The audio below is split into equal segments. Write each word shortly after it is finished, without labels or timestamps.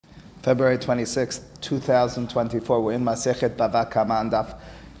February 26th, 2024. We're in Masechet Bava Kama and Daf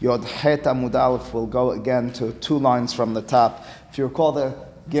Yod Het Amud Aleph. We'll go again to 2 lines from the top. If you recall, the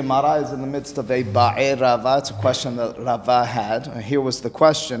Gemara is in the midst of a Ba'e Rava. It's a question that Rava had. Here was the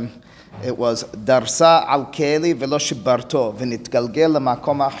question. It was Darsa al Keli velo shibarto v'nitgalgel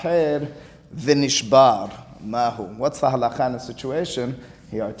lemakom acher v'nishbar. Mahu. What's the halakha in a situation?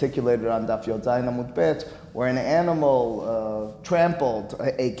 He articulated on Daf Yod Zayin Amud Bet, where an animal trampled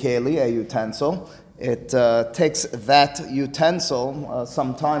a keli, a utensil. It takes that utensil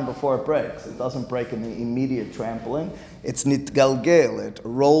some time before it breaks. It doesn't break in the immediate trampling. It's nitgalgel. It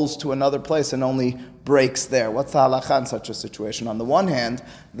rolls to another place and only breaks there. What's the halakha in such a situation? On the one hand,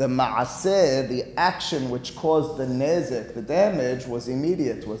 the ma'aseh, the action which caused the nezek, the damage, was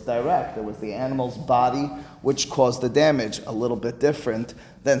immediate, was direct. It was the animal's body which caused the damage. A little bit different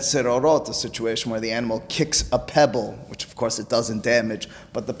than sirorot, a situation where the animal kicks a pebble, which of course it doesn't damage,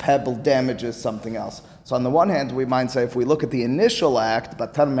 but the pebble damages something else. So on the one hand, we might say if we look at the initial act,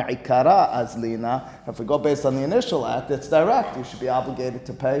 batar me'ikara azlina, if we go based on the initial act, it's direct. You should be obligated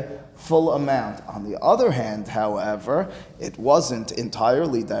to pay full amount. On the other hand, however, it wasn't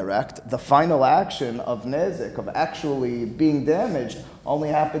entirely direct. The final action of nezek, of actually being damaged, only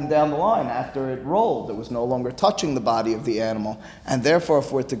happened down the line after it rolled. It was no longer touching the body of the animal. And therefore,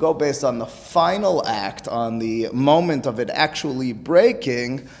 if we're to go based on the final act, on the moment of it actually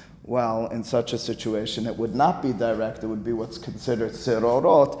breaking, well, in such a situation, it would not be direct. It would be what's considered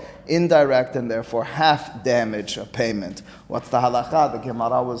sirorot, indirect, and therefore half damage payment. What's the halakha? The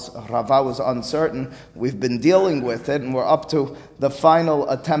Gemara Rava was uncertain. We've been dealing with it, and we're up to the final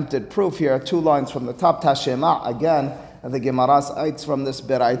attempted proof here. 2 lines from the top. Tashema, again, the Gemara cites from this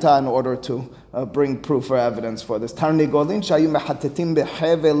beraita in order to bring proof or evidence for this. Tarnigolin shayu mehatetim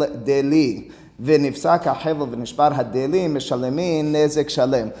behevel deli. Situation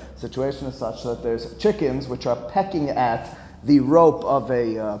is such that there's chickens which are pecking at the rope of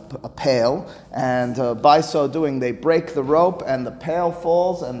a pail, and by so doing they break the rope and the pail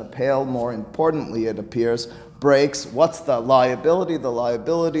falls, and the pail, more importantly it appears, breaks. What's the liability?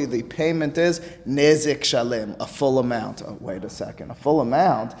 The payment is nezek shalem, a full amount. Oh, wait a second, a full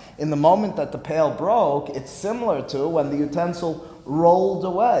amount? In the moment that the pail broke, it's similar to when the utensil rolled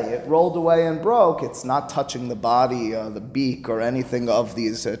away. It rolled away and broke. It's not touching the body, the beak, or anything of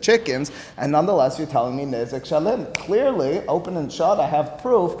these chickens, and nonetheless you're telling me nezek shalem. Clearly, open and shut, I have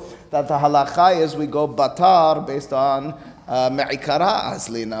proof that the halakha is we go batar based on me'ikara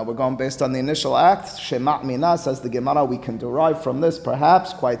azlina. We're going based on the initial act. Shema' mina, says the Gemara, we can derive from this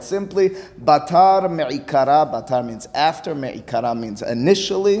perhaps quite simply batar me'ikara. Batar means after, me'ikara means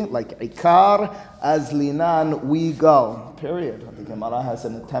initially, like ikar, azlinan, we go. Period. The Gemara has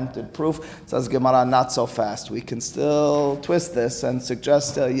an attempted proof. Says Gemara, not so fast. We can still twist this and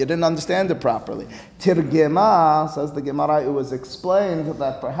suggest you didn't understand it properly. Tirgema, says the Gemara, it was explained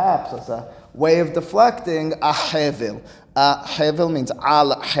that perhaps as a way of deflecting, ahevil. Ahevil means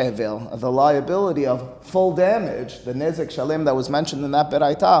al hevil, the liability of full damage. The nezek shalem that was mentioned in that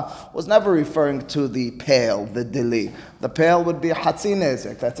beraita was never referring to the pail, the dili. The pail would be hatzi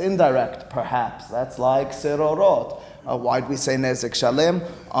nezek. That's indirect, perhaps. That's like sirorot. Why do we say nezek shalem?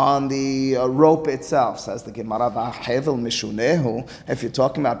 On the rope itself, says the Gemara, v'hevel mishunehu. If you're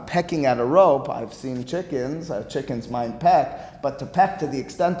talking about pecking at a rope, I've seen chickens might peck, but to peck to the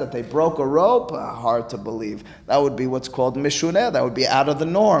extent that they broke a rope, hard to believe. That would be what's called mishuneh. That would be out of the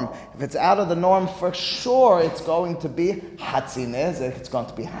norm. If it's out of the norm, for sure it's going to be hatzi nezek. It's going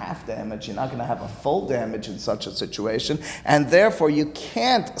to be half damage. You're not going to have a full damage in such a situation, and therefore you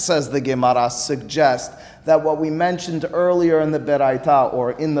can't, says the Gemara, suggest that what we mentioned earlier in the beraita,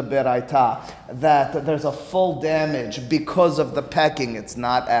 or in the beraita, that there's a full damage because of the pecking. It's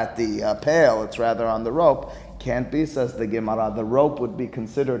not at the pail, it's rather on the rope. Can't be, says the Gemara. The rope would be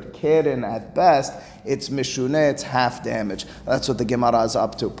considered keren at best. It's mishuneh, it's half damage. That's what the Gemara is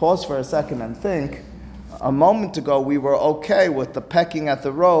up to. Pause for a second and think. A moment ago, we were okay with the pecking at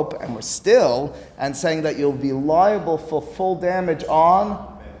the rope, and we're still, and saying that you'll be liable for full damage on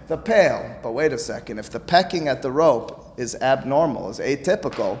the pail. But wait a second, if the pecking at the rope is abnormal, is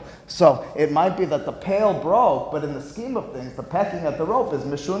atypical, so it might be that the pail broke, but in the scheme of things, the pecking at the rope is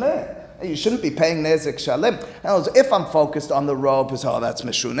mishuneh. You shouldn't be paying nezek shalem. If I'm focused on the rope, it's, that's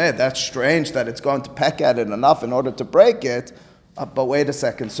mishuneh, that's strange that it's going to peck at it enough in order to break it. But wait a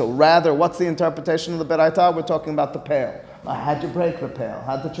second, so rather, what's the interpretation of the beraita? We're talking about the pail. How'd you break the pail?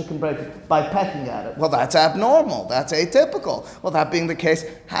 How'd the chicken break it? By pecking at it. Well, that's abnormal. That's atypical. Well, that being the case,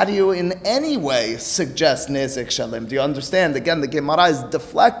 how do you in any way suggest nezek shalem? Do you understand? Again, the Gemara is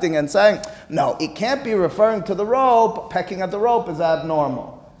deflecting and saying, no, it can't be referring to the rope. Pecking at the rope is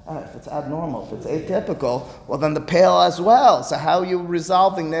abnormal. If it's abnormal, if it's atypical, well then the pail as well. So how are you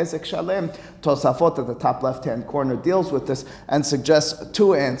resolving nezek shalem? Tosafot at the top left-hand corner deals with this and suggests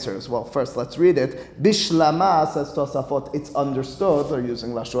two answers. Well, first let's read it. Bishlama, says Tosafot, it's understood, they're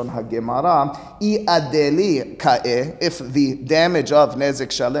using Lashon HaGemara, I adeli ka'eh, if the damage of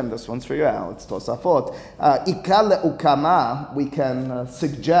nezek shalem, this one's for you, Al, it's Tosafot, ikale ukama, we can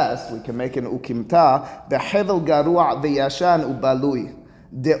suggest, we can make an ukimta, behevel garua v'yashan ubalui.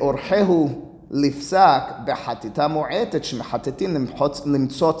 דאורחהו לפסק בחטיטה מועטת שמחטטים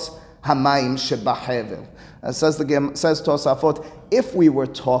למצוץ המים שבחבל. Says Tosafot, if we were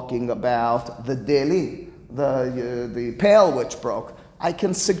talking about the deli, the pail which broke, I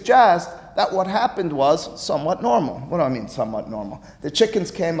can suggest that what happened was somewhat normal. What do I mean somewhat normal? The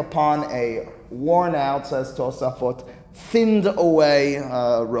chickens came upon a worn out, says Tosafot, thinned away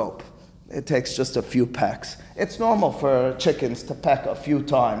rope. It takes just a few pecks. It's normal for chickens to peck a few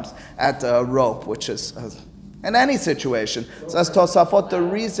times at a rope, which is, in any situation. Says Tosafot, the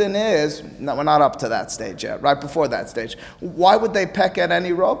reason is, no, we're not up to that stage yet, right before that stage. Why would they peck at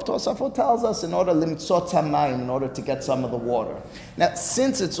any rope? Tosafot tells us in order limtzot hamayim, in order to get some of the water. Now,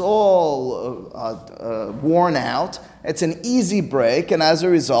 since it's all worn out, it's an easy break, and as a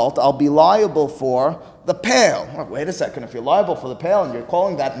result, I'll be liable for the pail. Well, wait a second, if you're liable for the pail and you're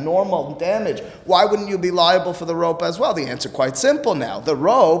calling that normal damage, why wouldn't you be liable for the rope as well? The answer quite simple now. The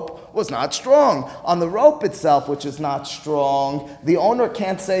rope was not strong. On the rope itself, which is not strong, the owner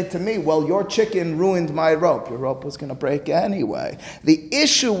can't say to me, well, your chicken ruined my rope. Your rope was going to break anyway. The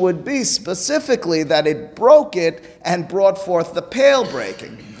issue would be specifically that it broke it and brought forth the pail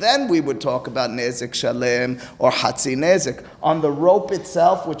breaking. Then we would talk about nezek shalem or hatzi nezek. On the rope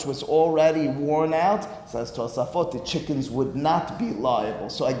itself, which was already worn out, says Tosafot, the chickens would not be liable.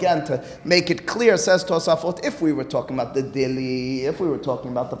 So again, to make it clear, says Tosafot, if we were talking about the dili, if we were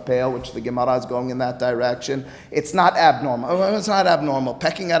talking about the pail, which the Gemara is going in that direction, it's not abnormal. It's not abnormal.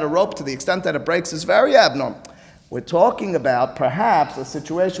 Pecking at a rope to the extent that it breaks is very abnormal. We're talking about perhaps a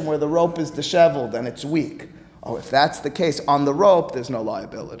situation where the rope is disheveled and it's weak. Oh, if that's the case, on the rope, there's no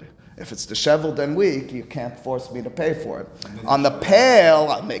liability. If it's disheveled and weak, you can't force me to pay for it. On the pail,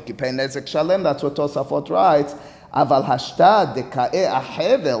 I'll make you pay nezek shalem. That's what Tosafot writes. Aval hashta deka'e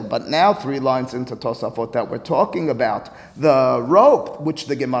ahevel. But now 3 lines into Tosafot that we're talking about. The rope, which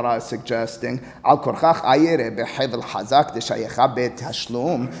the Gemara is suggesting, al korchach ayere behevel hazak deshayecha bet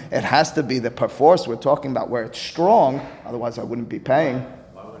hashlum. It has to be the perforce we're talking about where it's strong. Otherwise, I wouldn't be paying.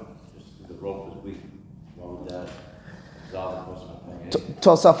 Why wouldn't just the rope was weak?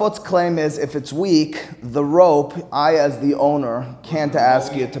 Tosafot's claim is if it's weak, the rope, I as the owner can't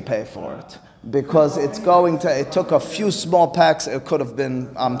ask you to pay for it. Because it took a few small packs, it could have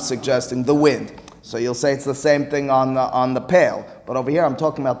been, I'm suggesting, the wind. So you'll say it's the same thing on the pail. But over here I'm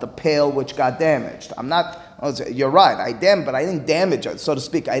talking about the pail which got damaged. You're right, but I didn't damage it, so to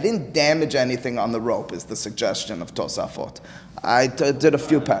speak. I didn't damage anything on the rope is the suggestion of Tosafot. I did a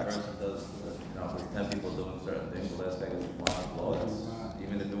few packs. 10 people doing certain things, the last guy gets one blow.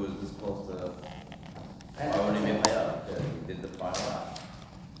 Even if it was this close to, I wouldn't even pay up. He did the final lap.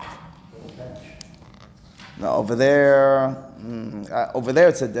 No, over there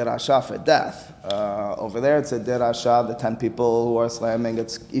it's a derasha for death. Over there it's a derasha, the 10 people who are slamming,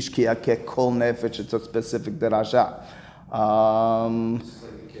 it's ishkiya ke kol nefesh, it's a specific derasha. It's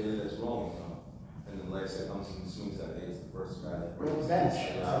like the kid that's wrong, and then the last guy comes and assumes that it's the first guy that breaks it.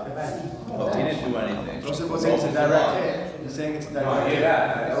 But he didn't do anything. He's saying it's a direct hit. He's saying it's a direct hit.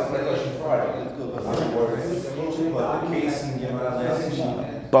 Yeah, that was my question Friday. But the case in Gemara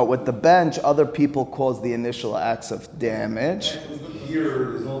last But with the bench, other people cause the initial acts of damage.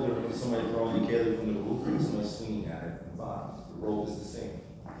 here, there's no difference in somebody throwing a kid from the roof and somebody swinging at it from the bottom. The rope is the same.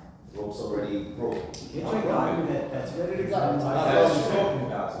 The rope's already broken. Get your document that's ready to go. That's what you're talking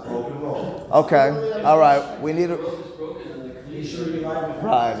about. It's a broken rope. Okay, all right. We need a Right.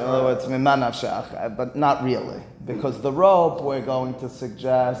 right. In other words, mimma nafshach, but not really, because the rope we're going to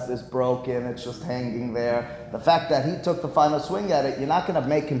suggest is broken. It's just hanging there. The fact that he took the final swing at it, you're not going to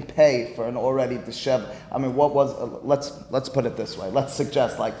make him pay for an already disheveled. I mean, what was? Let's put it this way. Let's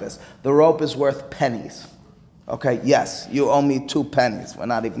suggest like this: the rope is worth pennies. Okay, yes, you owe me 2 pennies. We're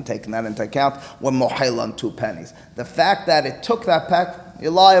not even taking that into account. We're mohel on 2 pennies. The fact that it took that pack,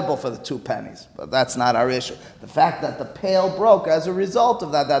 you're liable for the 2 pennies, but that's not our issue. The fact that the pail broke as a result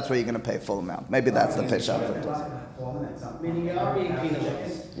of that, that's where you're going to pay full amount. Maybe that's the fish out there. Meaning you are being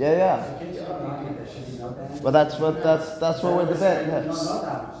penalized. Yeah. Well, that's what we're debating. No Yes.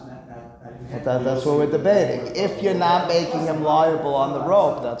 damage. That's what we're debating. If you're not making him liable on the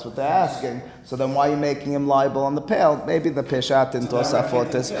rope, that's what they're asking. So then why are you making him liable on the pail? Maybe the peshat in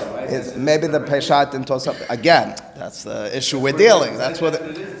Tosafot is maybe the peshat in Tosafot. Again, that's the issue we're dealing. That's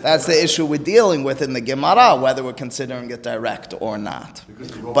the issue we're dealing with in the Gemara, whether we're considering it direct or not.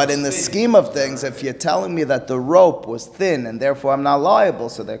 But in the scheme of things, if you're telling me that the rope was thin and therefore I'm not liable,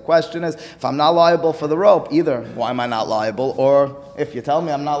 so the question is, if I'm not liable for the rope, either why am I not liable, or if you tell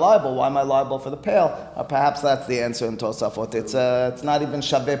me I'm not liable, why am I liable for the pail? Perhaps that's the answer in Tosafot. It's not even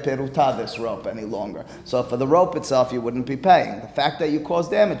shaveh peruta, this rope, any longer. So for the rope itself, you wouldn't be paying. The fact that you caused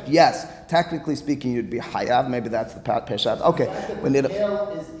damage, yes, technically speaking, you'd be hayav. Maybe that's the peshat. Okay, we need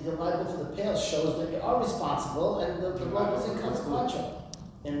you're liable for the pail shows that you are responsible, and the rope is inconsequential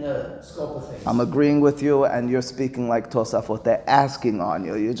in the scope of things. I'm agreeing with you, and you're speaking like Tosafot. They're asking on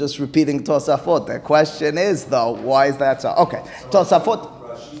you. You're just repeating Tosafot. Their question is, though, why is that so? Okay, Tosafot.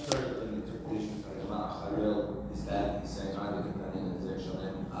 Rashi's interpretation of Harari is that he's saying either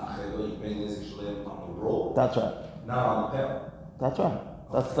you pay Nezek Shalem on the rope. That's right. Not on the pail. That's right.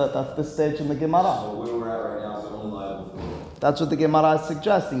 That's the stage in the Gemara. So where we're at right now is only liable for the rope. That's what the Gemara is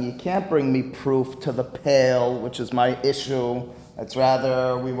suggesting. You can't bring me proof to the pail, which is my issue. It's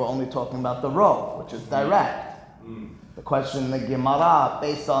rather, we were only talking about the rope, which is direct. The question in the Gemara,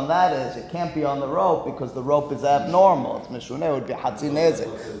 based on that, is it can't be on the rope because the rope is abnormal. It's mishuneh, it would be hatzi nezik.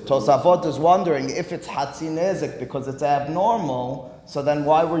 Tosafot is wondering if it's hatzi nezik because it's abnormal. So then,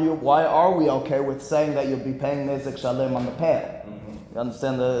 why are we okay with saying that you'll be paying nezik shalem on the pail? You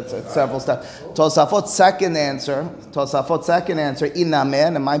understand it's several steps. Tosafot's second answer, inameh,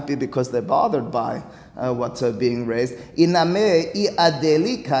 and it might be because they're bothered by what's being raised. Inameh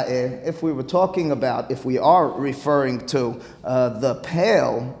iadelikae. If we were talking about, if we are referring to the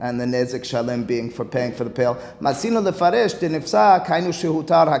pail and the nezik shalem being for paying for the pail, masino lefaresh denifsa kainu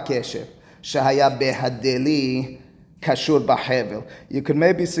shehutar hakesher shehaya behadeli kashur bahevel. You could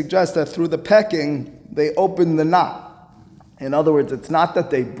maybe suggest that through the pecking they opened the knot. In other words, it's not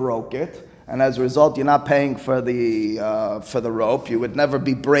that they broke it, and as a result, you're not paying for the rope. You would never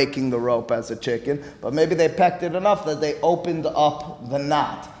be breaking the rope as a chicken, but maybe they pecked it enough that they opened up the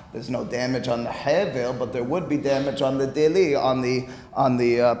knot. There's no damage on the hevel, but there would be damage on the deli, on the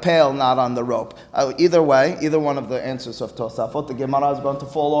pail, not on the rope. Either way, either one of the answers of Tosafot, the Gemara is going to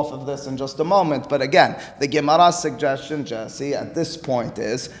fall off of this in just a moment. But again, the Gemara's suggestion, Jesse, at this point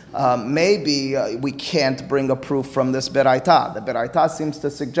is maybe we can't bring a proof from this beraita. The beraita seems to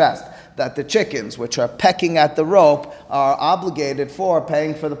suggest that the chickens, which are pecking at the rope, are obligated for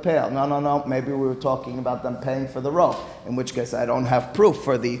paying for the pail. No. Maybe we were talking about them paying for the rope, in which case I don't have proof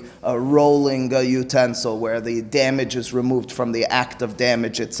for the rolling utensil where the damage is removed from the act of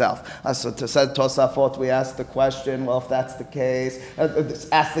damage itself. So to said Tosafot, we asked the question, well, if that's the case,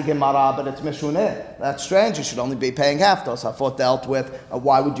 ask the Gemara, but it's Mishuneh. That's strange. You should only be paying half. Tosafot dealt with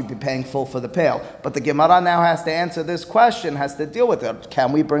why would you be paying full for the pail? But the Gemara now has to answer this question, has to deal with it.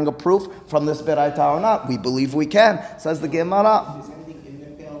 Can we bring a proof from this beraita or not? We believe we can, says the Gemara. Is there anything in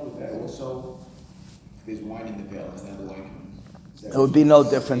the pail? Would that also, if there's wine in the pail, is that like? It would be no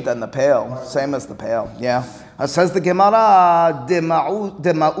different than the pail, same as the pail, yeah. Says the Gemara,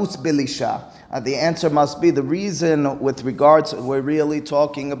 dema'us belisha. The answer must be the reason with regards, we're really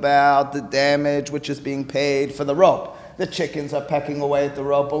talking about the damage which is being paid for the rope. The chickens are pecking away at the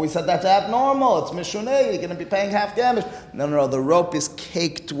rope, but we said that's abnormal. It's mishuneh. You're going to be paying half damage. No. The rope is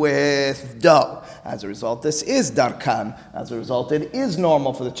caked with dough. As a result, this is darkan. As a result, it is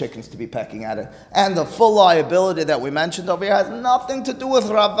normal for the chickens to be pecking at it. And the full liability that we mentioned over here has nothing to do with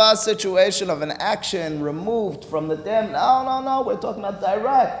Rava's situation of an action removed from the dam. No. We're talking about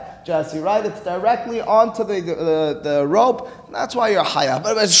direct. Jesse, right? It's directly onto the rope. That's why you're higher.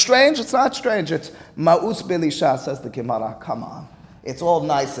 But it's strange. It's not strange. It's ma'us belisha, says the Gemara. Come on. It's all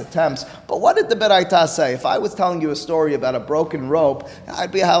nice attempts. But what did the Beraita say? If I was telling you a story about a broken rope,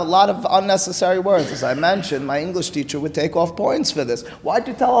 I'd have a lot of unnecessary words. As I mentioned, my English teacher would take off points for this. Why'd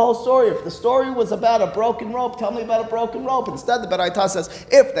you tell a whole story? If the story was about a broken rope, tell me about a broken rope. Instead, the Beraita says,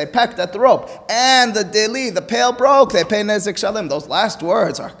 if they pecked at the rope and the deli, the pail broke, they pay nezik shalem. Those last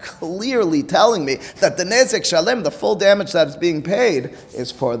words are clearly telling me that the nezik shalem, the full damage that is being paid,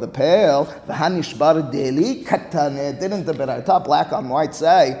 is for the pail. V'hanishbar deli katane. Didn't the Beraita, black on white,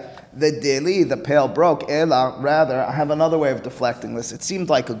 say the deli, the pail broke? Ela, rather, I have another way of deflecting this. It seemed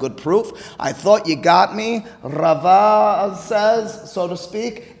like a good proof. I thought you got me. Rava says, so to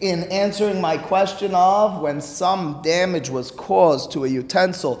speak, in answering my question of when some damage was caused to a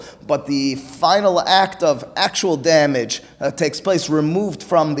utensil, but the final act of actual damage takes place removed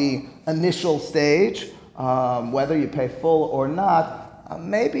from the initial stage, whether you pay full or not.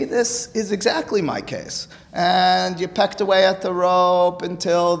 maybe this is exactly my case. And you pecked away at the rope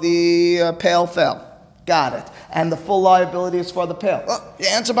until the pail fell. Got it. And the full liability is for the pail. Oh, you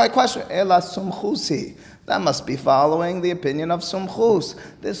answered my question. Ela sumchusi. That must be following the opinion of sumchus.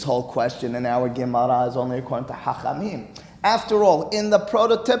 This whole question in our Gemara is only according to Hachamim. After all, in the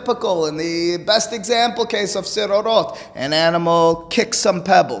prototypical, in the best example case of sirorot, an animal kicks some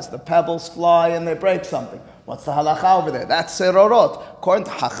pebbles. The pebbles fly and they break something. What's the halacha over there? That's sirorot. According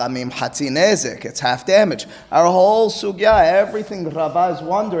to Hachamim, hatzinezek, it's half damage. Our whole sugya, everything Rabbi is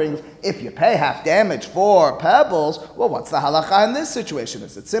wondering is, if you pay half damage for pebbles, well, what's the halacha in this situation?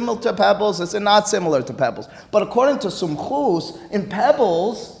 Is it similar to pebbles? Is it not similar to pebbles? But according to sumchus, in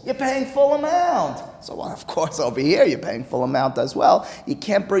pebbles, you're paying full amount. So, well, of course, over here, you're paying full amount as well. You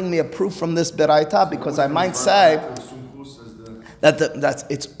can't bring me a proof from this beraita because I might say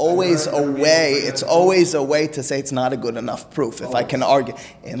it's always a way. It's always a way to say it's not a good enough proof. If I can argue,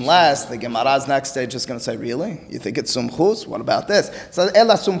 unless the Gemara's next stage is going to say, "Really? You think it's sumchus? What about this?" So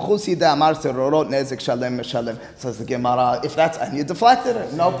ela sumchusi de amar serorot nezik shalem meshalem. Says the Gemara. If that's and you deflected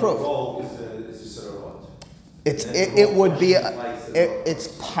it, no proof. It would be. It's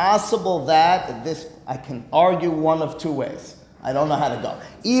possible that this. I can argue one of two ways. I don't know how to go.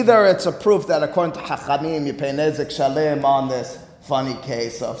 Either it's a proof that according to Hachamim you pay nezik shalem on this funny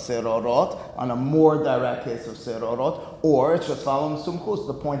case of serorot, on a more direct case of serorot, or it's just following sumchus.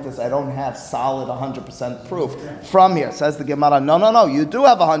 The point is I don't have solid 100% proof from here. Says the Gemara, no, you do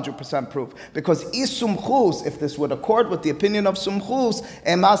have 100% proof. Because sumchus, if this would accord with the opinion of sumchus,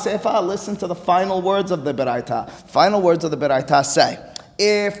 emasefa, listen to the final words of the beraita. Final words of the beraita say,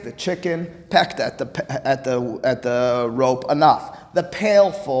 if the chicken pecked at the rope enough, the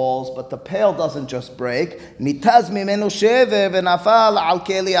pail falls, but the pail doesn't just break. Nitaz mimenu sheve v'nafal al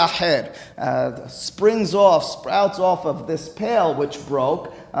keli acher. Sprouts off of this pail which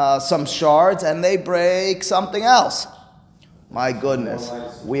broke some shards, and they break something else. My goodness,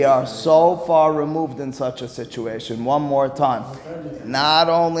 we are so far removed in such a situation. One more time. Not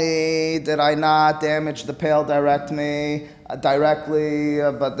only did I not damage the pail directly,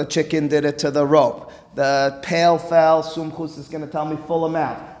 but the chicken did it to the rope. The pail fell, sumchus is going to tell me full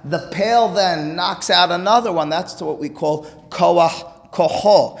amount. The pail then knocks out another one. That's what we call koach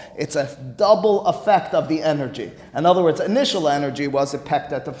koho. It's a double effect of the energy. In other words, initial energy was it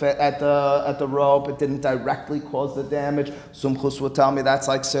pecked at the rope. It didn't directly cause the damage. Sumchus will tell me that's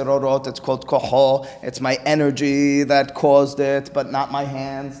like sirorot. It's called koho. It's my energy that caused it, but not my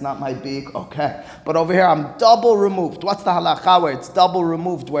hands, not my beak. Okay. But over here, I'm double removed. What's the halacha where it's double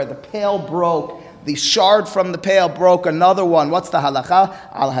removed, where the pail broke? The shard from the pail broke another one. What's the halacha?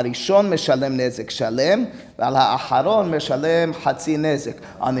 Al harishon meshalem nezik shalem, al ha'acharon meshalem hatzi nezik.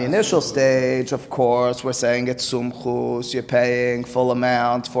 On the initial stage, of course, we're saying it's sumchus. You're paying full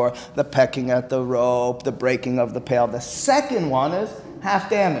amount for the pecking at the rope, the breaking of the pail. The second one is half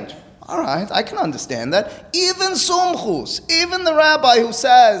damage. All right, I can understand that. Even sumchus, even the rabbi who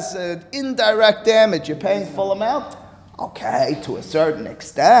says indirect damage, you're paying full amount. Okay, to a certain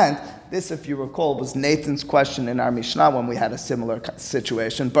extent. This, if you recall, was Nathan's question in our Mishnah when we had a similar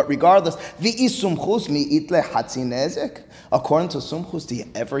situation. But regardless, according to sumchus, do you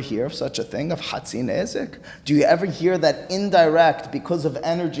ever hear of such a thing, of hatzi nezik? Do you ever hear that indirect, because of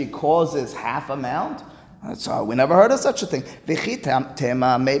energy, causes half amount? So we never heard of such a thing.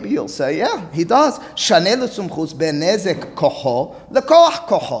 Maybe you'll say, yeah, he does.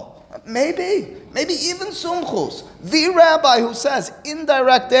 Maybe even sumchus. The rabbi who says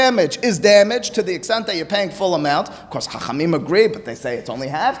indirect damage is damage to the extent that you're paying full amount. Of course, Chachamim agree, but they say it's only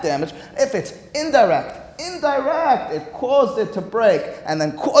half damage. If it's indirect, it caused it to break and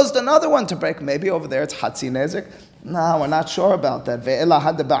then caused another one to break. Maybe over there it's hatzi nezik. No, we're not sure about that.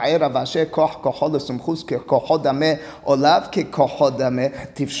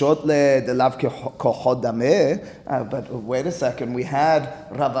 But wait a second, we had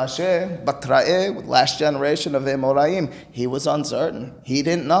Rav Asher, Batrae, last generation of Emoraim. He was uncertain. He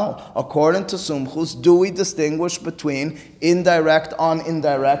didn't know. According to Sumchus, do we distinguish between indirect on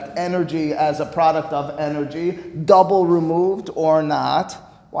indirect, energy as a product of energy, double removed or not?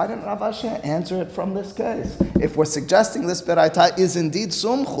 Why didn't Rav Asher answer it from this case? If we're suggesting this beraita is indeed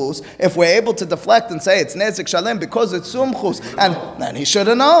sumchus, if we're able to deflect and say it's nezik shalem because it's sumchus, and then he should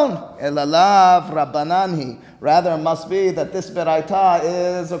have known. Elalav rabbananhi. Rather, it must be that this beraita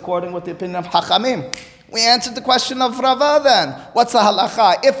is according with the opinion of Hachamim. We answered the question of Rava then. What's the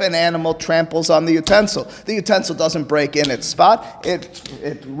halacha? If an animal tramples on the utensil doesn't break in its spot,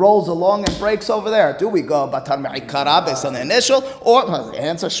 it rolls along and breaks over there. Do we go batar me'ikara based on the initial? Or the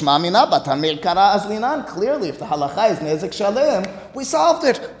answer shma mina batar me'ikara azlinan. Clearly, if the halacha is nezik shalem, We solved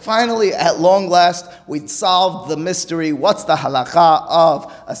it. Finally, at long last, we solved the mystery. What's the halakha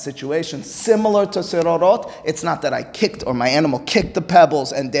of a situation similar to serorot? It's not that I kicked or my animal kicked the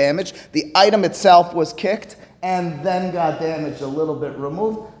pebbles and damaged. The item itself was kicked and then got damaged, a little bit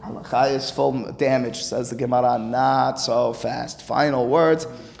removed. Halakha is full damage, says the Gemara, not so fast. Final words.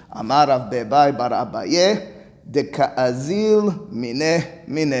 Amar Rav Bebai bar Abaye, de ka'azil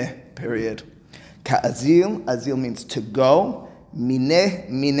mineh, period. Ka'azil, azil means to go.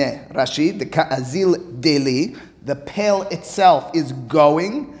 Mineh. Rashi, the ka'azil deli, the pail itself is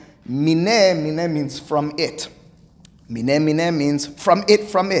going. Mineh means from it. Mineh means from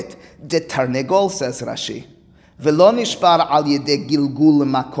it. De tarnegol, says Rashi. V'lo nishbar al yedei gilgul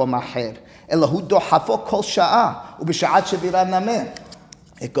makom acher, ela hu dohafo kol sha'a, u'b'sha'at shevira nameh.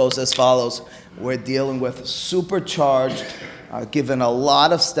 It goes as follows. We're dealing with supercharged, given a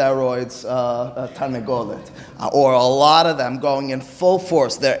lot of steroids, tarnegolet, or a lot of them going in full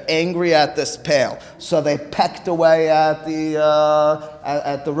force. They're angry at this pail, so they pecked away at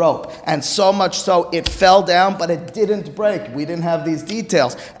the rope, and so much so it fell down, but it didn't break. We didn't have these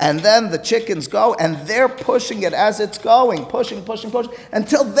details, and then the chickens go, and they're pushing it as it's going, pushing,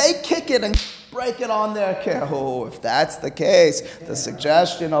 until they kick it and break it on their care. Oh, if that's the case, the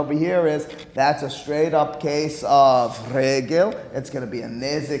suggestion over here is that's a straight up case of regel. It's going to be a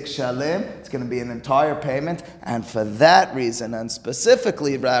nezik shalim. It's going to be an entire payment. And for that reason, and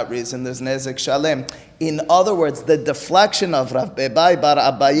specifically that reason, there's nezik shalim. In other words, the deflection of Rav Bebai bar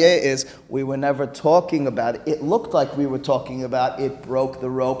Abaye is we were never talking about it. It looked like we were talking about it broke the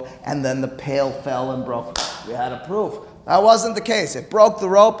rope and then the pail fell and broke. We had a proof. That wasn't the case. It broke the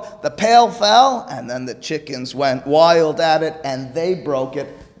rope, the pail fell, and then the chickens went wild at it, and they broke it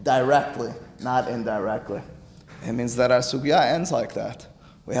directly, not indirectly. It means that our sugya ends like that.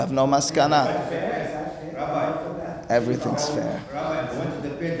 We have no maskana. Rabbi, everything's fair. Rabbi, going to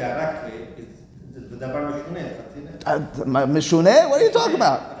the pail directly, the davar Mishuneh? What are you talking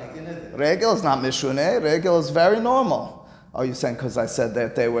about? Regel is not mishuneh. Regel is very normal. Oh, you're saying because I said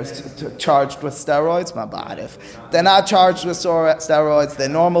that they were charged with steroids? Mabarif. They're not charged with steroids. They're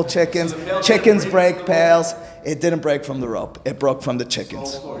normal chickens. Chickens break pails. It didn't break from the rope. It broke from the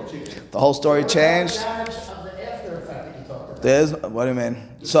chickens. The whole story changed. There's, what do you mean?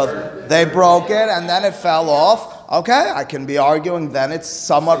 So they broke it and then it fell off. Okay, I can be arguing then it's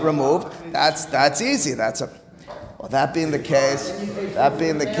somewhat removed. That's easy. Well, that being the case,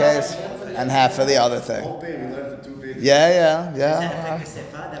 and half of the other thing. Yeah.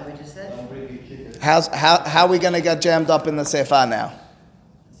 How are we going to get jammed up in the sefa now?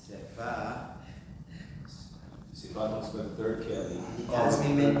 Sefa looks like the third kelly.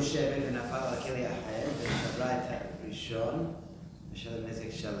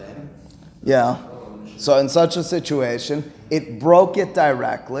 Yeah. So in such a situation, it broke it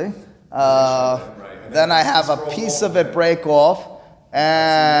directly. Then I have a piece of it break off,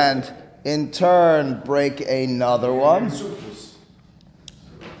 and in turn break another one.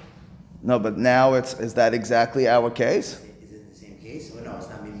 No, but now is that exactly our case? Is it the same case? Or no, it's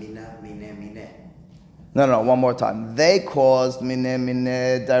not mineh. No, one more time. They caused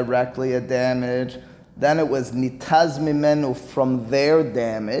mineh directly a damage. Then it was nitaz mimenu from their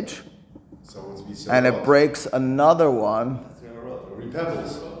damage. And it breaks another one.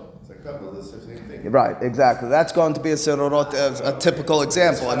 Pebbles. It's like pebbles, it's the same thing. Right, exactly. That's going to be a serorot, a typical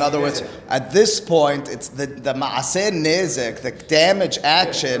example. In other words, at this point, it's the ma'aseh nezek, the damage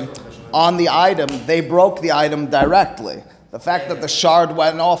action on the item. They broke the item directly. The fact that the shard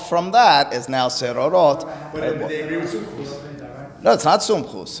went off from that is now serorot. But they agree with Sumchus. No, it's not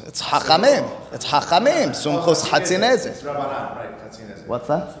sumchus. It's hachamim. Sumchus hatzinezek. It's Rabbanan, right? Hatzinezek. What's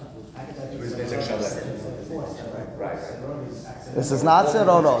that? Right. This is not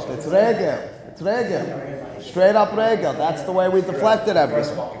serorot. It's regel. Straight up regel. That's the way we deflected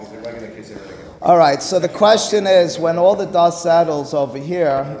everything. All right, so the question is, when all the dust settles over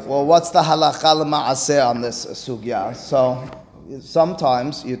here, well, what's the halakha l'ma'aseh on this sugya? So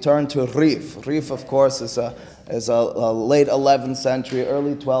sometimes you turn to Rif. Rif, of course, is a late 11th century,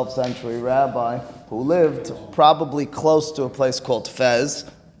 early 12th century rabbi who lived probably close to a place called Fez.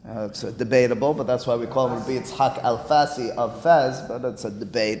 It's debatable, but that's why we call him Rabbi Yitzhak Al-Fasi of Fez, but it's a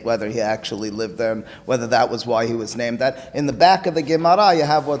debate whether he actually lived there and whether that was why he was named that. In the back of the Gemara, you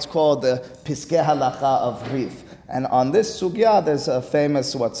have what's called the Piskei Halacha of Rif. And on this sugya, there's a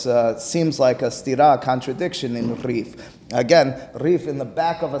famous, seems like a stira, contradiction in Rif. Again, Rif in the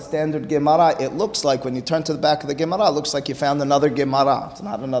back of a standard Gemara, it looks like, when you turn to the back of the Gemara, it looks like you found another Gemara. It's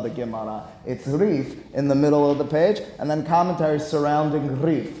not another Gemara. It's Rif in the middle of the page, and then commentaries surrounding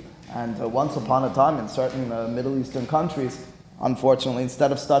Rif. And once upon a time, in certain Middle Eastern countries, Unfortunately,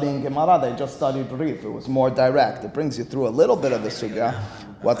 instead of studying Gemara, they just studied Rif. It was more direct. It brings you through a little bit of the sugya.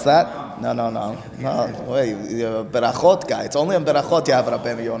 What's that? No. Wait, you're a berachot guy. It's only in berachot you have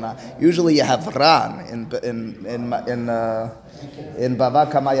Rabbeinu Yonah. Usually you have Ran in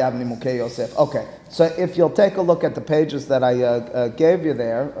Bava Kama you have Nimukei Yosef. Okay, so if you'll take a look at the pages that I gave you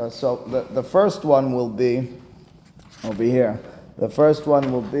there, so the first one will be over here. The first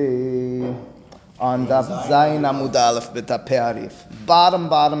one will be on Daf Zayin Amud Aleph B'Tapei Arif. Bottom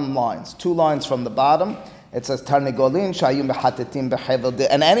lines. 2 lines from the bottom. It says Tarnigolin Shayum Behatetim Behevel.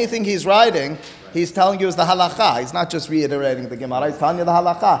 And anything he's writing, he's telling you is the halakha. He's not just reiterating the Gemara. He's telling you the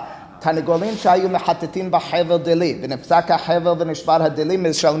halakha. Tarnigolin Shayum Behatetim Behevel Deli. V'nifzaka Hevel v'nishbar hadeli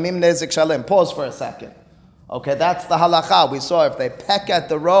mishalmim nezik shalem. Pause for a second. Okay, that's the halakha. We saw if they peck at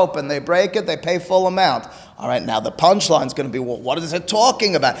the rope and they break it, they pay full amount. All right, now the punchline is going to be, well, what is it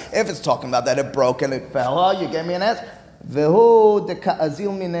talking about? If it's talking about that it broke and it fell, oh, you gave me an answer. Vehu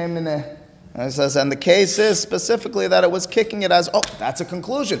deka'azil mineh mineh. And it says, and the case is specifically that it was kicking it as, that's a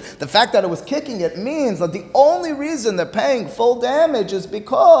conclusion. The fact that it was kicking it means that the only reason they're paying full damage is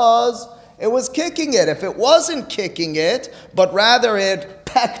because it was kicking it. If it wasn't kicking it, but rather it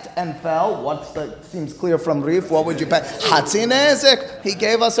pecked and fell, seems clear from Rif, what would you pay? Hatzi nezek. He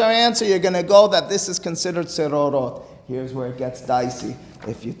gave us our answer. You're going to go that this is considered serorot. Here's where it gets dicey.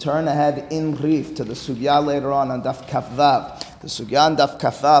 If you turn ahead in Rif to the sugya later on Daf Kafvav, the sugya on Daf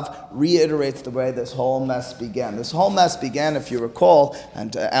Kafvav reiterates the way this whole mess began. This whole mess began, if you recall,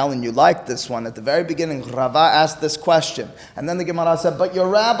 and Alan, you liked this one, at the very beginning, Rava asked this question. And then the Gemara said, but your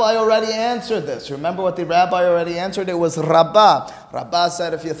rabbi already answered this. Remember what the rabbi already answered? It was Rabbi. Rabbi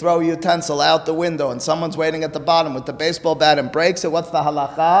said if you throw a utensil out the window and someone's waiting at the bottom with the baseball bat and breaks it, what's the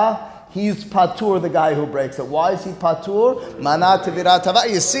halakha? He's patur, the guy who breaks it. Why is he patur? Mana tivirat tava.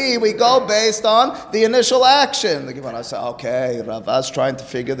 You see, we go based on the initial action. The Gemara says, okay, Rava's trying to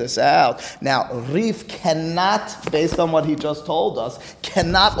figure this out. Now, Rif cannot, based on what he just told us,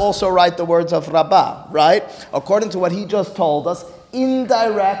 cannot also write the words of Rabbah, right? According to what he just told us,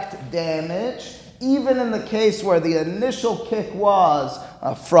 indirect damage, even in the case where the initial kick was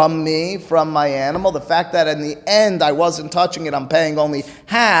from me, from my animal, the fact that in the end I wasn't touching it, I'm paying only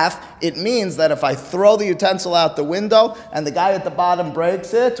half, it means that if I throw the utensil out the window and the guy at the bottom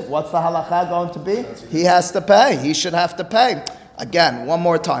breaks it, what's the halakha going to be? He has to pay. He should have to pay. Again, one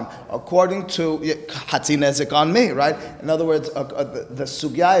more time. According to Hatzi Nezik on me, right? In other words, the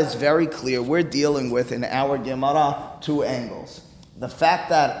sugya is very clear. We're dealing with, in our Gemara, 2 angles. The fact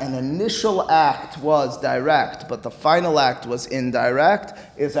that an initial act was direct, but the final act was indirect,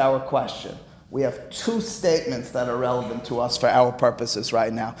 is our question. We have 2 statements that are relevant to us for our purposes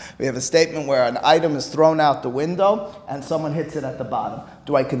right now. We have a statement where an item is thrown out the window and someone hits it at the bottom.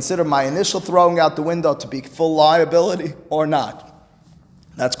 Do I consider my initial throwing out the window to be full liability or not?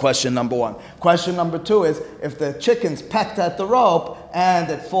 That's question number 1. Question number 2 is, if the chicken's pecked at the rope and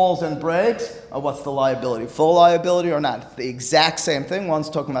it falls and breaks, what's the liability? Full liability or not? It's the exact same thing. One's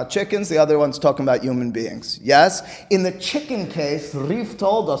talking about chickens, the other one's talking about human beings. Yes? In the chicken case, Rif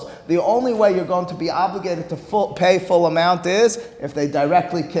told us the only way you're going to be obligated to pay full amount is if they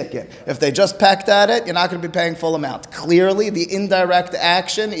directly kick it. If they just pecked at it, you're not going to be paying full amount. Clearly, the indirect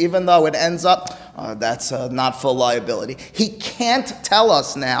action, even though it ends up that's not full liability. He can't tell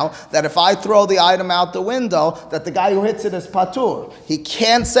us now that if I throw the item out the window, that the guy who hits it is patur. He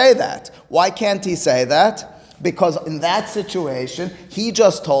can't say that. Why can't he say that? Because in that situation, he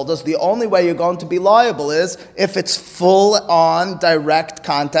just told us the only way you're going to be liable is if it's full-on direct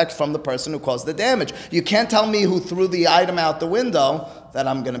contact from the person who caused the damage. You can't tell me who threw the item out the window that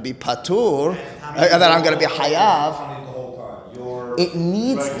I'm going to be patur, that I'm going to be hayav. It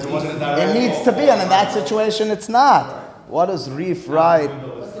needs to be, and in that situation, it's not. What does Rif write?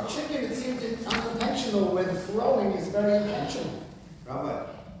 But the chicken, it seems unintentional, where the throwing is very intentional.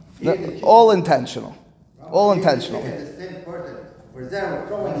 All intentional. All intentional.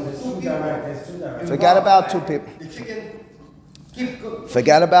 Forget about 2 people.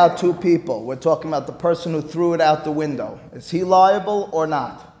 Forget about 2 people. We're talking about the person who threw it out the window. Is he liable or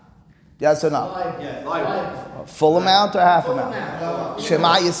not? Yes or no? Yes. Liable. Full amount or half amount?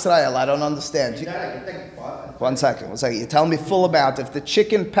 Shema Yisrael, I don't understand. One second. You tell me full amount. If the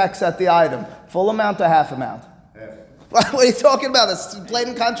chicken pecks at the item, full amount or half amount? What are you talking about? It's a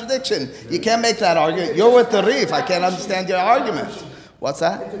blatant contradiction. You can't make that argument. You're with the Rif. I can't understand your argument. What's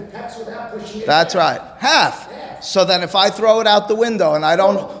that? If it pecks without pushing it. That's right. Half. So then if I throw it out the window and I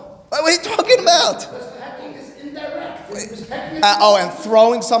don't... What are you talking about? And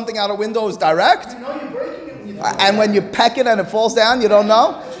throwing something out a window is direct? You know you're breaking it when you and when you peck it and it falls down, you don't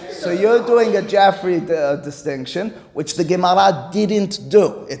know? So you're doing a Jeffrey distinction, which the Gemara didn't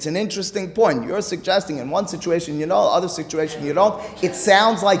do. It's an interesting point. You're suggesting in one situation you know, other situation you don't. It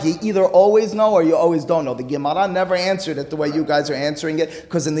sounds like you either always know or you always don't know. The Gemara never answered it the way you guys are answering it,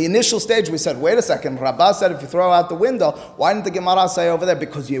 because in the initial stage we said, wait a second, Rabbi said if you throw out the window, why didn't the Gemara say over there?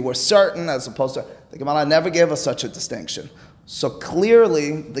 Because you were certain, as opposed to, the Gemara never gave us such a distinction. So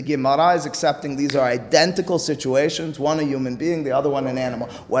clearly, the Gemara is accepting these are identical situations, one a human being, the other one an animal.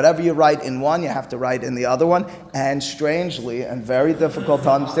 Whatever you write in one, you have to write in the other one. And strangely, and very difficult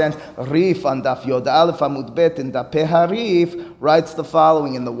to understand, Rif on Daf Yod Aleph Amud Bet in Daf Harif writes the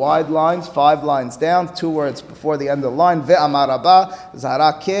following in the wide lines, 5 lines down, 2 words before the end of the line. Ve'amar Rabba,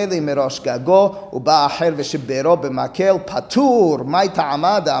 Zara Keli Mirosh Gago, Uba Aher V'Shibero B'Makel Patur, Mai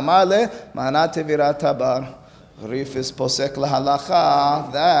Ta'amad Amar Le, Ma'ana Tevirat Tabar. Rif is posek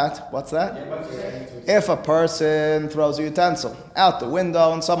lahalacha that, what's that? If a person throws a utensil out the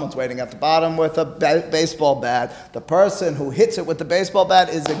window and someone's waiting at the bottom with a baseball bat, the person who hits it with the baseball bat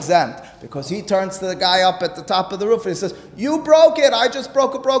is exempt because he turns to the guy up at the top of the roof and he says, you broke it, I just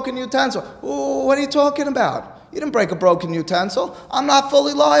broke a broken utensil. Ooh, what are you talking about? You didn't break a broken utensil. I'm not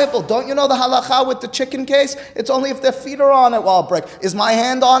fully liable. Don't you know the halacha with the chicken case? It's only if their feet are on it while I break. Is my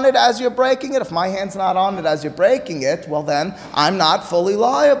hand on it as you're breaking it? If my hand's not on it as you're breaking it, well then, I'm not fully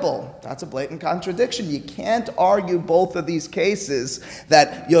liable. That's a blatant contradiction. You can't argue both of these cases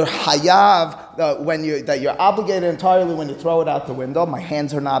that you're hayav, that you're obligated entirely when you throw it out the window. My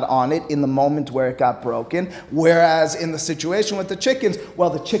hands are not on it in the moment where it got broken. Whereas in the situation with the chickens, well,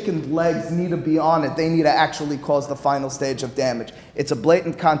 the chicken's legs need to be on it. They need to actually cause the final stage of damage. It's a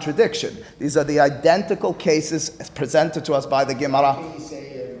blatant contradiction. These are the identical cases presented to us by the Gemara. Can you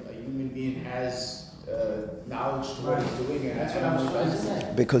say a human being has knowledge to what he's doing? And that's what I'm supposed to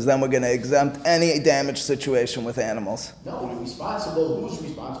say. Because then we're going to exempt any damage situation with animals. No, you're responsible. Who's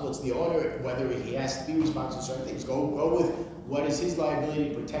responsible? It's the owner, whether he has to be responsible for certain things. Go with what is his liability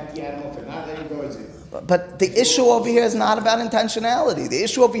to protect the animal for not letting go. But the issue over here is not about intentionality. The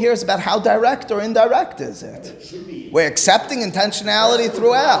issue over here is about how direct or indirect is it. It should be. We're accepting intentionality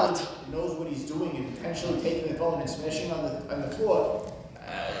throughout. He knows what he's doing and intentionally taking the phone and smashing on the floor.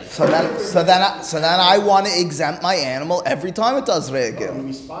 So then I want to exempt my animal every time it does You're regel.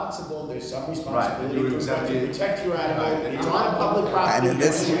 responsible. There's some responsibility to protect your animal. It's on a public property. And in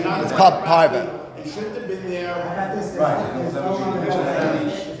this, You're not it's on called private private. property. It shouldn't have been there.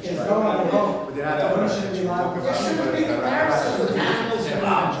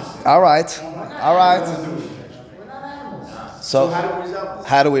 All right. We're not animals. So How do we resolve this?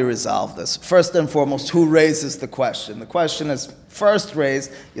 how do we resolve this? First and foremost, who raises the question? The question is first raised.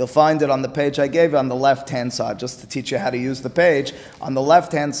 You'll find it on the page I gave you on the left-hand side, just to teach you how to use the page. On the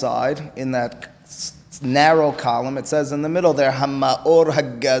left-hand side, in that narrow column, it says in the middle there, Hamma'or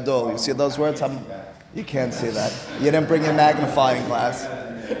Haggadol. You see those words? You can't see that. You didn't bring your magnifying glass.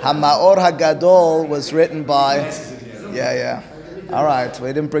 Hamma'or Haggadol was written by... Yeah. All right, we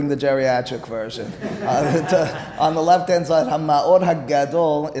didn't bring the geriatric version. On the left-hand side, Hamma'or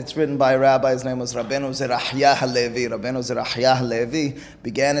Haggadol, it's written by a rabbi. His name was Rabbeinu Zerachia Halevi. Rabbeinu Zerachia Halevi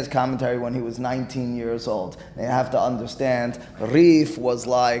began his commentary when he was 19 years old. And you have to understand, Rif was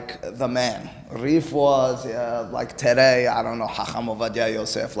like the man. Rif was like today, I don't know, Chacham Ovadia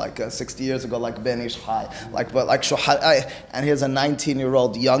Yosef, like 60 years ago, like Ben Ish Chai, like Shohar. And here's a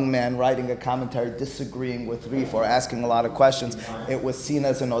 19-year-old young man writing a commentary disagreeing with Rif or asking a lot of questions. It was seen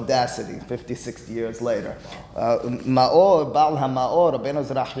as an audacity 50, 60 years later. Ma'or, Baal HaMa'or, Rabbeinu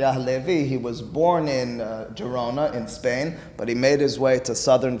Zerachia Halevi, he was born in Girona in Spain, but he made his way to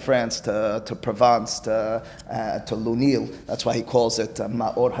southern France, to Provence, to Lunil. That's why he calls it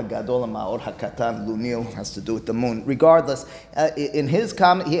Ma'or HaGadol and Ma'or HaKatan. Lunil has to do with the moon. Regardless, in his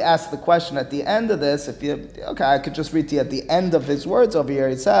comment, he asked the question at the end of this, I could just read to you at the end of his words over here.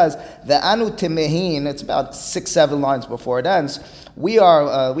 He says, Ve'anu temehin, it's about 6-7 lines before it ends. We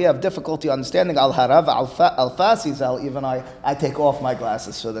have difficulty understanding al-harav al-fasi zal. Even I take off my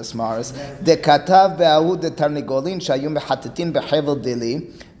glasses for this, Maris. De katav be'ahu de tarnigolin shayum behatitin behevel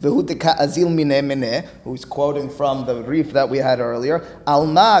dili vehu de ka'azil mine mine, who's quoting from the reef that we had earlier.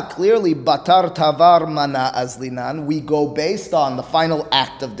 Alma, clearly batar tavar mana azlinan. We go based on the final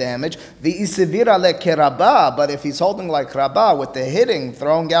act of damage. Ve'isivira le keraba, but if he's holding like Rabba with the hitting,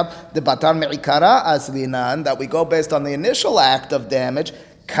 throwing out the batar me'ikara azlinan, that we go based on the initial act of damage.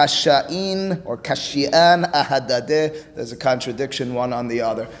 Kasha'in or kashi'an ahadadeh. There's a contradiction one on the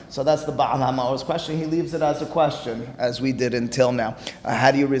other. So that's the Ba'al HaMa'or's question. He leaves it as a question, as we did until now.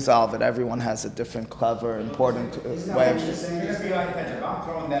 How do you resolve it? Everyone has a different, clever, important way of... It's going to be like that. If I'm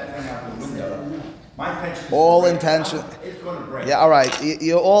throwing that thing out the window, My pension is All gonna break. intention. It's gonna break. Yeah, all right.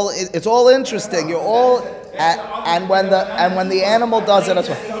 You're all. It's all interesting. You're all. And when the animal does it as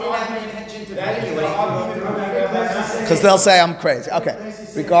well. He didn't have any intention to break it when he came Because they'll say I'm crazy. Okay,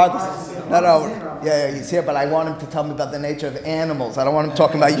 regardless. No. Yeah, he's here, but I want him to tell me about the nature of animals. I don't want him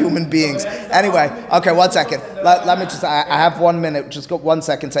talking about human beings. Anyway, okay, 1 second. Let me just, I have 1 minute. Just go 1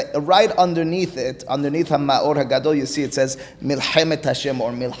 second. Say, right underneath it, underneath HaMa'or HaGadol, you see it says Milchemet Hashem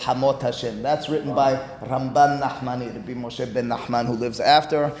or Milhamot Hashem. That's written by Ramban Nachmani, Rabbi Moshe ben Nachman, who lives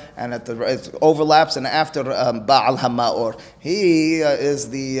after, and it overlaps, and after Baal HaMa'or. He is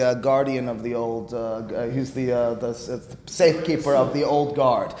the guardian of the old, he's the safekeeper of the old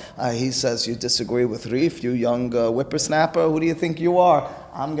guard. He says, you disagree with Rif, you young whippersnapper, who do you think you are?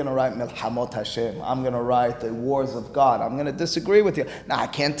 I'm going to write Milhamot Hashem. I'm going to write the wars of God. I'm going to disagree with you. Now, I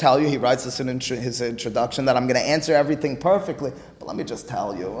can't tell you, he writes this in his introduction, that I'm going to answer everything perfectly. But let me just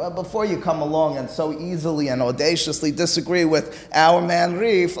tell you, before you come along and so easily and audaciously disagree with our man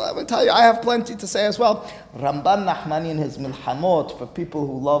Rif, let me tell you, I have plenty to say as well. Ramban Nachmani in his Milhamot, for people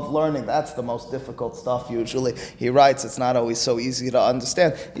who love learning, that's the most difficult stuff usually. He writes, it's not always so easy to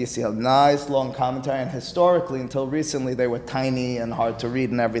understand. You see a nice long commentary, and historically, until recently, they were tiny and hard to read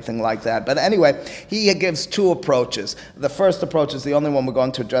and everything like that. But anyway, he gives two approaches. The first approach is the only one we're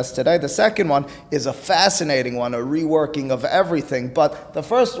going to address today. The second one is a fascinating one, a reworking of everything. But the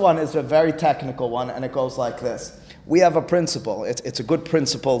first one is a very technical one, and it goes like this. We have a principle. It's a good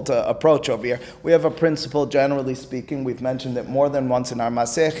principled approach over here. We have a principle, generally speaking, we've mentioned it more than once in our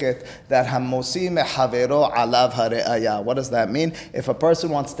Masechet, that hamosi mehavero alav hare'aya. What does that mean? If a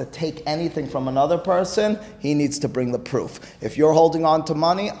person wants to take anything from another person, he needs to bring the proof. If you're holding on to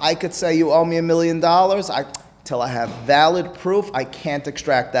money, I could say you owe me $1 million. Till I have valid proof, I can't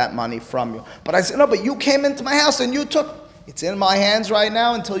extract that money from you. But I say, no, but you came into my house and you took. It's in my hands right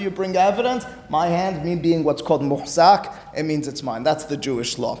now until you bring evidence. My hand, me being what's called muhzak, it means it's mine. That's the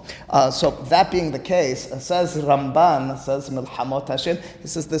Jewish law. So that being the case, says Ramban, says Milhamot Hashem, he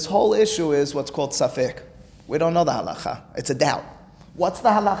says this whole issue is what's called safek. We don't know the halacha. It's a doubt. What's the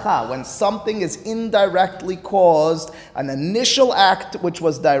halacha? When something is indirectly caused, an initial act which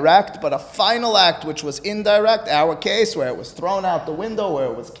was direct, but a final act which was indirect, our case where it was thrown out the window, where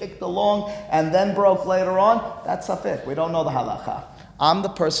it was kicked along, and then broke later on, that's safek. We don't know the halacha. I'm the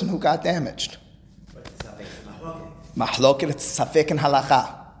person who got damaged. But it's safek, it's Mahloket, it's safek and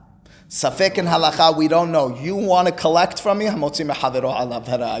halacha. Safek and halacha, we don't know. You want to collect from me, hamotzi mehavero alav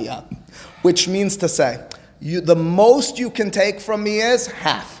haraya, which means to say, the most you can take from me is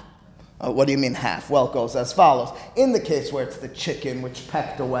half. What do you mean half? Well, it goes as follows. In the case where it's the chicken which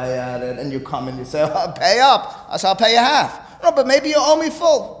pecked away at it, and you come and you say, oh, pay up, I'll pay you half. No, but maybe you owe me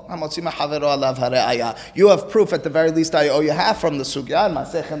full. You have proof, at the very least, I owe you half from the sugya, and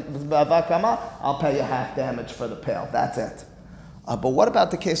Bava Kama, I'll pay you half damage for the pail. That's it. But what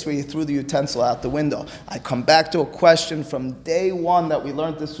about the case where you threw the utensil out the window? I come back to a question from day one that we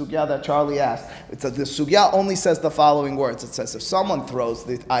learned this sugya that Charlie asked. The sugya only says the following words. It says if someone throws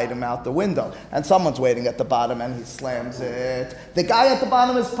the item out the window and someone's waiting at the bottom and he slams it, the guy at the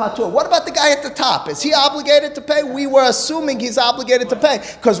bottom is patur. What about the guy at the top? Is he obligated to pay? We were assuming he's obligated to pay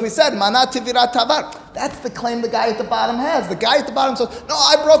because we said mana tivirat tavar. That's the claim the guy at the bottom has. The guy at the bottom says, no,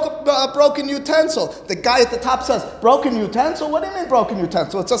 I broke a broken utensil. The guy at the top says, broken utensil? What do you mean broken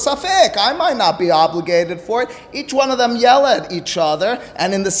utensil? It's a safek. I might not be obligated for it. Each one of them yell at each other.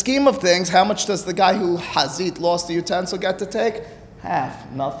 And in the scheme of things, how much does the guy who hazit lost the utensil get to take?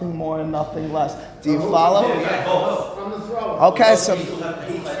 Half. Nothing more and nothing less. Do you follow? From the throw. Okay, so Each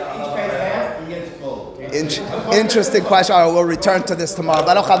pays half, he gets full. interesting question. All right, we'll return to this tomorrow.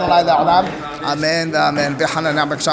 Amen.